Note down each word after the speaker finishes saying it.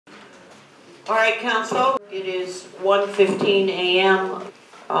All right, council, it is 1:15 a.m.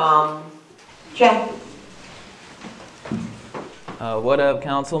 Chad. What up,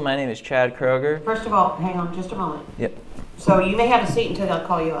 council? My name is Chad Kroger. First of all, hang on just a moment. Yep. So you may have a seat until I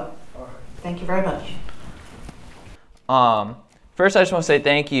call you up. All right. Thank you very much. First, I just want to say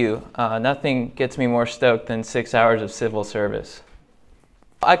thank you. Nothing gets me more stoked than 6 hours of civil service.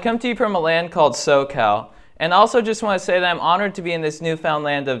 I come to you from a land called SoCal, and also just want to say that I'm honored to be in this newfound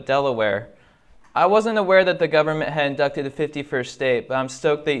land of Delaware. I wasn't aware that the government had inducted the 51st state, but I'm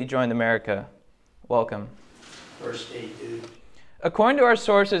stoked that you joined America. Welcome. First state, dude. According to our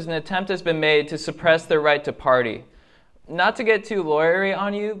sources, an attempt has been made to suppress their right to party. Not to get too lawyery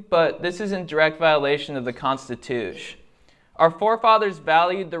on you, but this is in direct violation of the Constitution. Our forefathers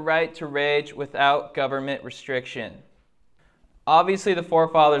valued the right to rage without government restriction. Obviously, the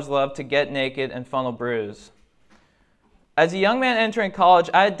forefathers loved to get naked and funnel brews. As a young man entering college,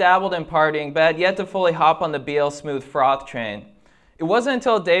 I had dabbled in partying, but had yet to fully hop on the BL Smooth froth train. It wasn't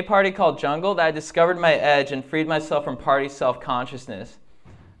until a day party called Jungle that I discovered my edge and freed myself from party self-consciousness.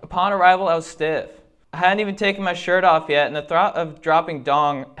 Upon arrival, I was stiff. I hadn't even taken my shirt off yet, and the thought of dropping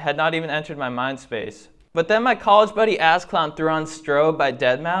dong had not even entered my mind space. But then my college buddy Ass Clown threw on Strobe by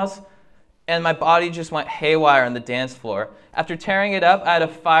Deadmau5, and my body just went haywire on the dance floor. After tearing it up, I had a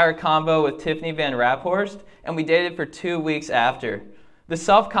fire combo with Tiffany Van Raphorst, and we dated for 2 weeks after. The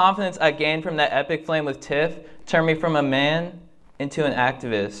self-confidence I gained from that epic flame with Tiff turned me from a man into an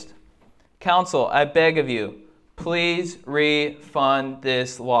activist. Council, I beg of you, please refund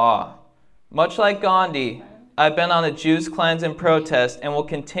this law. Much like Gandhi, I've been on a juice cleanse in protest and will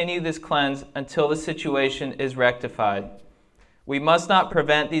continue this cleanse until the situation is rectified. We must not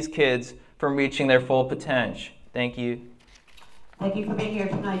prevent these kids from reaching their full potential. Thank you. Thank you for being here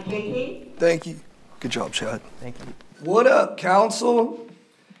tonight, JT. Thank you. Good job, Chad. Thank you. What up, council?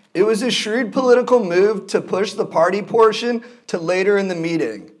 It was a shrewd political move to push the party portion to later in the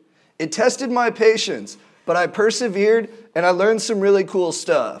meeting. It tested my patience, but I persevered and I learned some really cool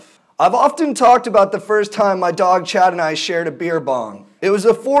stuff. I've often talked about the first time my dog Chad and I shared a beer bong. It was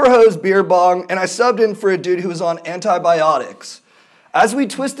a 4-hose beer bong, and I subbed in for a dude who was on antibiotics. As we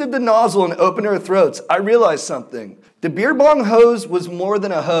twisted the nozzle and opened our throats, I realized something. The beer bong hose was more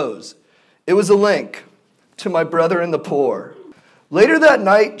than a hose. It was a link to my brother in the poor. Later that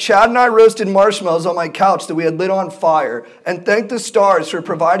night, Chad and I roasted marshmallows on my couch that we had lit on fire and thanked the stars for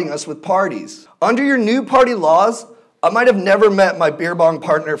providing us with parties. Under your new party laws, I might have never met my beer bong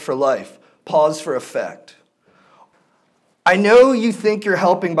partner for life. Pause for effect. I know you think you're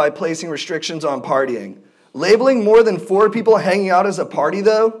helping by placing restrictions on partying. Labeling more than 4 people hanging out as a party,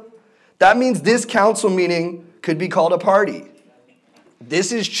 though, that means this council meeting could be called a party.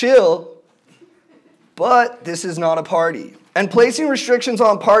 This is chill, but this is not a party. And placing restrictions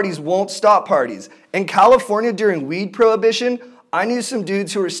on parties won't stop parties. In California during weed prohibition, I knew some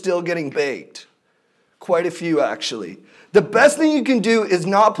dudes who were still getting baked. Quite a few, actually. The best thing you can do is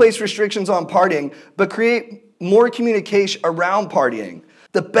not place restrictions on partying, but create more communication around partying.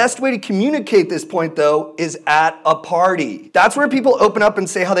 The best way to communicate this point, though, is at a party. That's where people open up and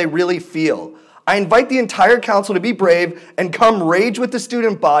say how they really feel. I invite the entire council to be brave and come rage with the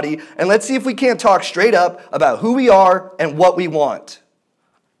student body, and let's see if we can't talk straight up about who we are and what we want.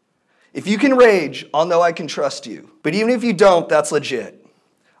 If you can rage, I'll know I can trust you. But even if you don't, that's legit.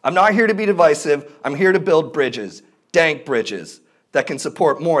 I'm not here to be divisive. I'm here to build bridges, dank bridges, that can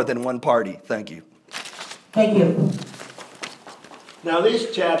support more than one party. Thank you. Thank you. Now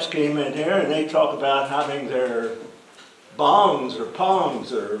these chaps came in here and they talk about having their bongs or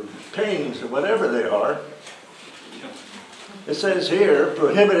pongs or pings or whatever they are. It says here,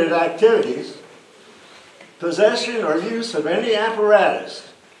 prohibited activities, possession or use of any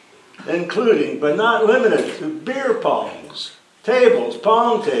apparatus, including but not limited to beer pongs, tables,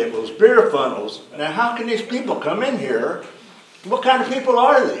 pong tables, beer funnels. Now how can these people come in here? What kind of people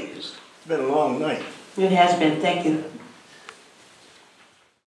are these? It's been a long night. It has been. Thank you.